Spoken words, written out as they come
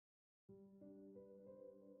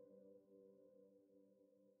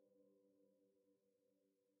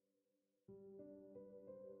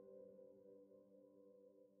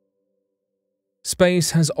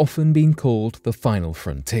Space has often been called the final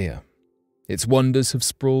frontier. Its wonders have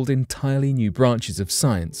sprawled entirely new branches of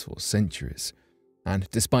science for centuries, and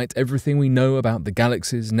despite everything we know about the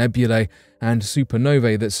galaxies, nebulae, and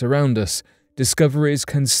supernovae that surround us, discoveries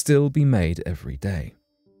can still be made every day.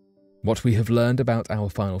 What we have learned about our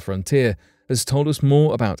final frontier has told us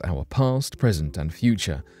more about our past, present, and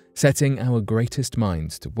future, setting our greatest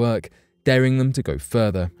minds to work, daring them to go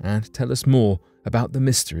further and tell us more about the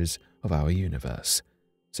mysteries of our universe.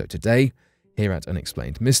 So today, here at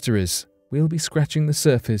Unexplained Mysteries, we'll be scratching the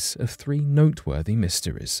surface of 3 noteworthy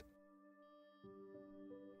mysteries.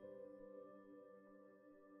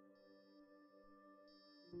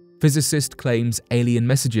 Physicist claims alien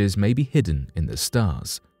messages may be hidden in the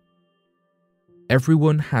stars.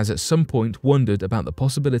 Everyone has at some point wondered about the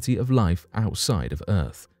possibility of life outside of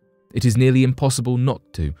Earth. It is nearly impossible not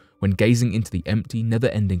to when gazing into the empty,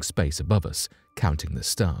 never-ending space above us, counting the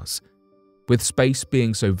stars. With space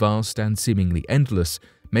being so vast and seemingly endless,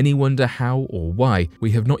 many wonder how or why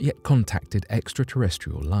we have not yet contacted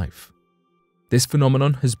extraterrestrial life. This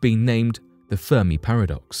phenomenon has been named the Fermi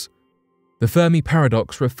paradox. The Fermi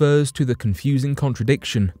paradox refers to the confusing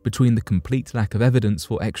contradiction between the complete lack of evidence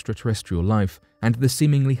for extraterrestrial life and the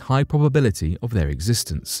seemingly high probability of their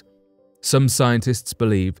existence. Some scientists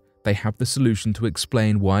believe they have the solution to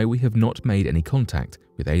explain why we have not made any contact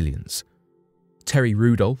with aliens. Terry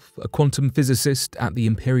Rudolph, a quantum physicist at the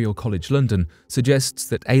Imperial College London, suggests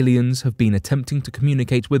that aliens have been attempting to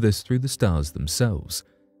communicate with us through the stars themselves.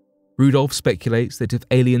 Rudolph speculates that if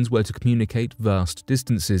aliens were to communicate vast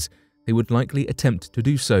distances, they would likely attempt to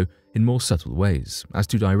do so in more subtle ways, as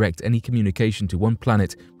to direct any communication to one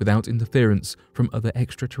planet without interference from other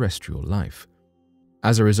extraterrestrial life.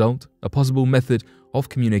 As a result, a possible method of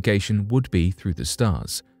communication would be through the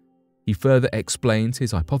stars. He further explains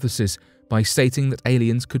his hypothesis by stating that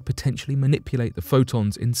aliens could potentially manipulate the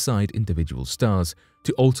photons inside individual stars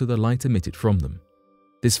to alter the light emitted from them.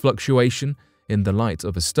 This fluctuation in the light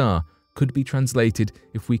of a star could be translated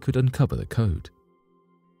if we could uncover the code.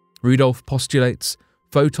 Rudolph postulates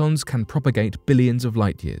photons can propagate billions of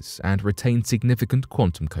light years and retain significant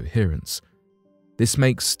quantum coherence. This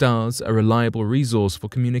makes stars a reliable resource for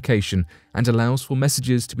communication and allows for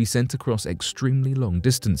messages to be sent across extremely long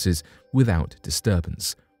distances without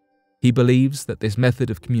disturbance. He believes that this method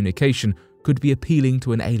of communication could be appealing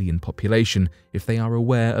to an alien population if they are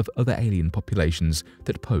aware of other alien populations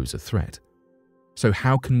that pose a threat. So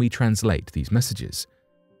how can we translate these messages?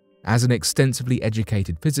 As an extensively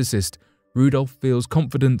educated physicist, Rudolph feels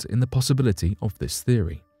confident in the possibility of this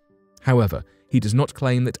theory. However, he does not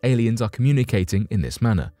claim that aliens are communicating in this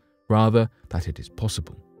manner, rather that it is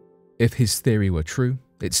possible. If his theory were true,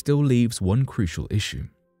 it still leaves one crucial issue.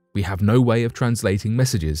 We have no way of translating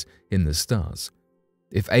messages in the stars.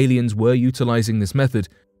 If aliens were utilizing this method,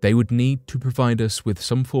 they would need to provide us with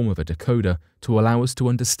some form of a decoder to allow us to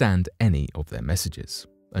understand any of their messages.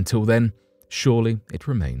 Until then, surely it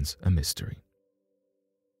remains a mystery.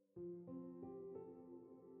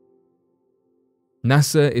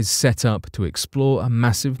 NASA is set up to explore a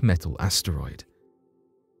massive metal asteroid.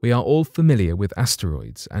 We are all familiar with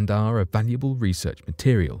asteroids and are a valuable research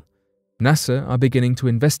material. NASA are beginning to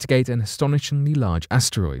investigate an astonishingly large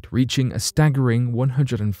asteroid reaching a staggering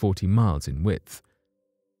 140 miles in width.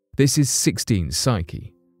 This is 16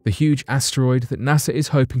 Psyche, the huge asteroid that NASA is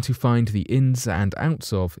hoping to find the ins and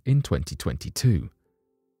outs of in 2022.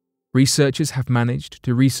 Researchers have managed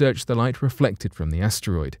to research the light reflected from the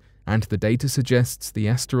asteroid, and the data suggests the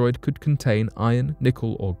asteroid could contain iron,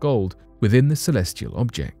 nickel, or gold within the celestial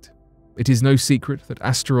object. It is no secret that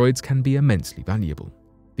asteroids can be immensely valuable.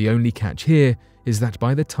 The only catch here is that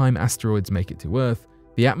by the time asteroids make it to Earth,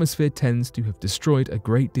 the atmosphere tends to have destroyed a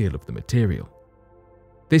great deal of the material.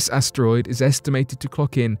 This asteroid is estimated to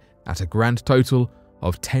clock in at a grand total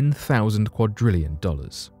of $10,000 quadrillion.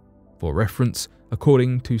 For reference,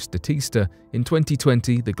 according to Statista, in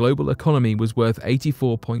 2020 the global economy was worth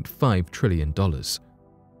 $84.5 trillion.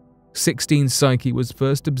 16 Psyche was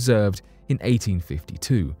first observed in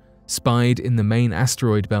 1852, spied in the main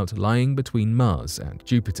asteroid belt lying between Mars and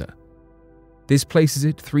Jupiter. This places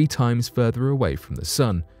it 3 times further away from the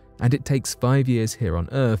Sun, and it takes 5 years here on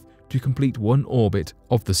Earth to complete one orbit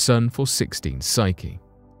of the Sun for 16 Psyche.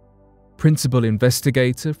 Principal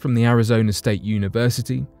investigator from the Arizona State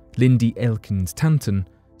University, Lindy Elkins-Tanton,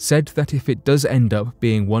 said that if it does end up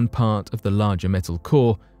being one part of the larger metal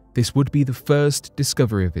core, this would be the first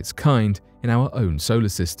discovery of its kind in our own solar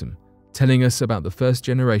system, telling us about the first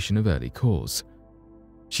generation of early cores.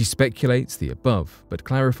 She speculates the above, but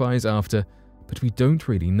clarifies after, "But we don't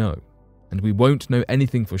really know, and we won't know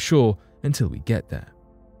anything for sure until we get there."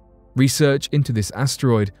 Research into this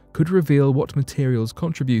asteroid could reveal what materials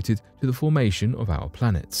contributed to the formation of our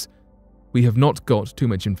planets. We have not got too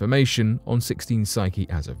much information on 16 Psyche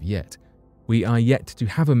as of yet. We are yet to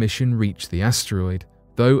have a mission reach the asteroid,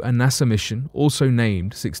 though a NASA mission, also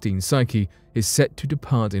named 16 Psyche, is set to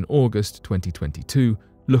depart in August 2022,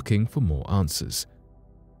 looking for more answers.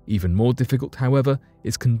 Even more difficult, however,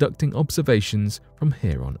 is conducting observations from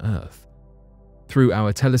here on Earth. Through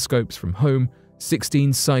our telescopes from home,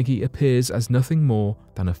 16 Psyche appears as nothing more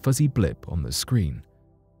than a fuzzy blip on the screen.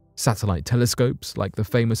 Satellite telescopes, like the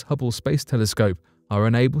famous Hubble Space Telescope, are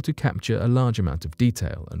unable to capture a large amount of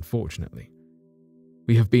detail, unfortunately.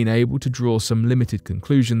 We have been able to draw some limited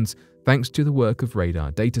conclusions thanks to the work of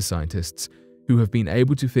radar data scientists, who have been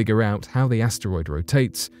able to figure out how the asteroid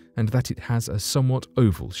rotates and that it has a somewhat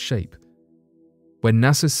oval shape. When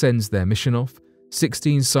NASA sends their mission off,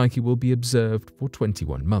 16 Psyche will be observed for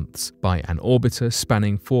 21 months by an orbiter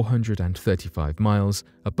spanning 435 miles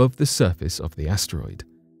above the surface of the asteroid.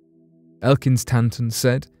 Elkins Tanton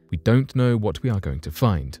said, "We don't know what we are going to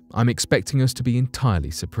find. I'm expecting us to be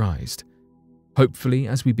entirely surprised. Hopefully,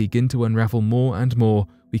 as we begin to unravel more and more,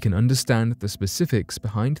 we can understand the specifics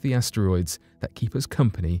behind the asteroids that keep us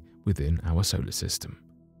company within our solar system."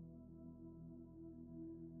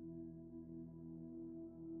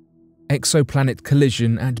 Exoplanet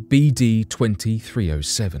collision at BD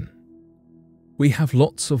 2307. We have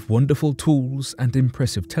lots of wonderful tools and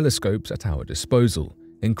impressive telescopes at our disposal,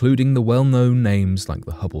 including the well-known names like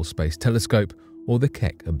the Hubble Space Telescope or the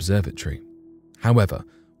Keck Observatory. However,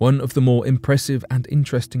 one of the more impressive and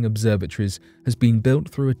interesting observatories has been built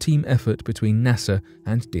through a team effort between NASA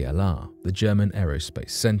and DLR, the German Aerospace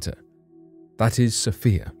Center. That is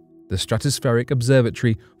SOFIA, the Stratospheric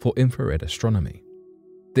Observatory for Infrared Astronomy.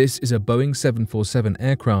 This is a Boeing 747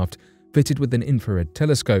 aircraft fitted with an infrared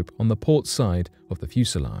telescope on the port side of the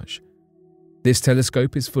fuselage. This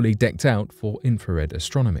telescope is fully decked out for infrared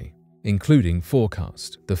astronomy, including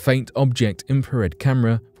Forecast, the faint object infrared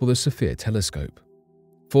camera for the SOFIA telescope.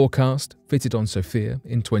 Forecast, fitted on SOFIA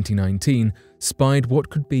in 2019, spied what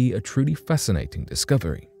could be a truly fascinating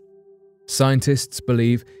discovery. Scientists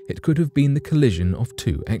believe it could have been the collision of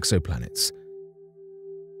two exoplanets.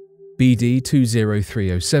 BD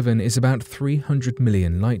 20307 is about 300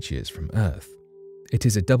 million light-years from Earth. It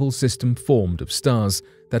is a double system formed of stars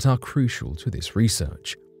that are crucial to this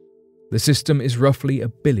research. The system is roughly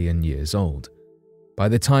 1 billion years old. By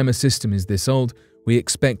the time a system is this old, we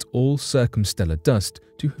expect all circumstellar dust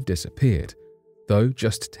to have disappeared, though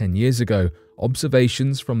just 10 years ago,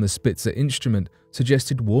 observations from the Spitzer instrument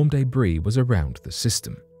suggested warm debris was around the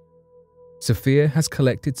system. SOFIA has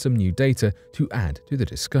collected some new data to add to the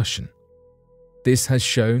discussion. This has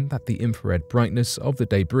shown that the infrared brightness of the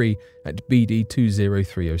debris at BD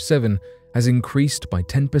 20307 has increased by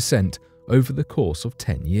 10% over the course of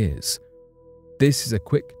 10 years. This is a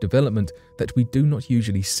quick development that we do not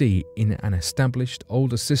usually see in an established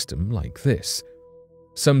older system like this.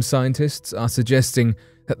 Some scientists are suggesting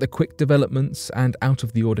that the quick developments and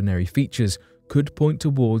out-of-the-ordinary features could point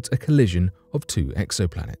towards a collision of two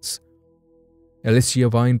exoplanets. Alicia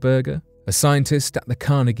Weinberger, a scientist at the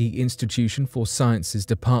Carnegie Institution for Sciences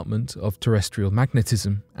Department of Terrestrial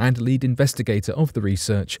Magnetism and lead investigator of the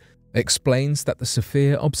research, explains that the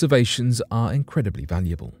SOFIA observations are incredibly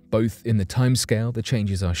valuable, both in the timescale the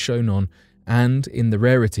changes are shown on and in the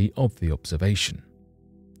rarity of the observation.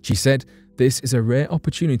 She said, "This is a rare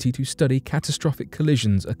opportunity to study catastrophic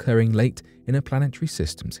collisions occurring late in a planetary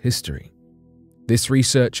system's history. This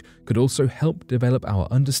research could also help develop our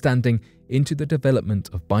understanding into the development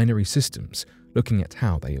of binary systems, looking at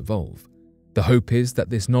how they evolve. The hope is that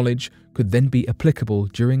this knowledge could then be applicable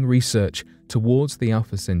during research towards the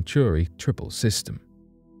Alpha Centauri triple system."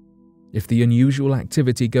 If the unusual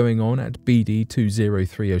activity going on at BD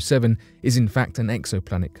 20307 is in fact an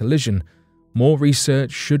exoplanet collision, more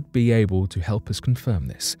research should be able to help us confirm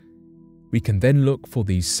this. We can then look for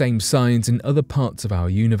these same signs in other parts of our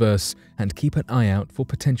universe and keep an eye out for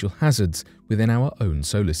potential hazards within our own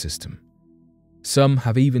solar system. Some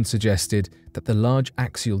have even suggested that the large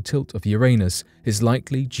axial tilt of Uranus is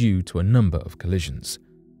likely due to a number of collisions.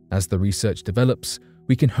 As the research develops,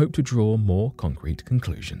 we can hope to draw more concrete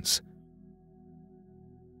conclusions.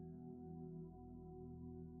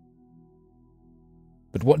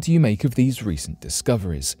 But what do you make of these recent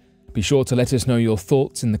discoveries? Be sure to let us know your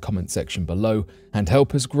thoughts in the comment section below and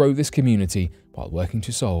help us grow this community while working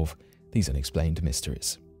to solve these unexplained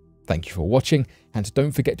mysteries. Thank you for watching, and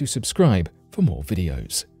don't forget to subscribe for more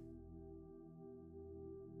videos.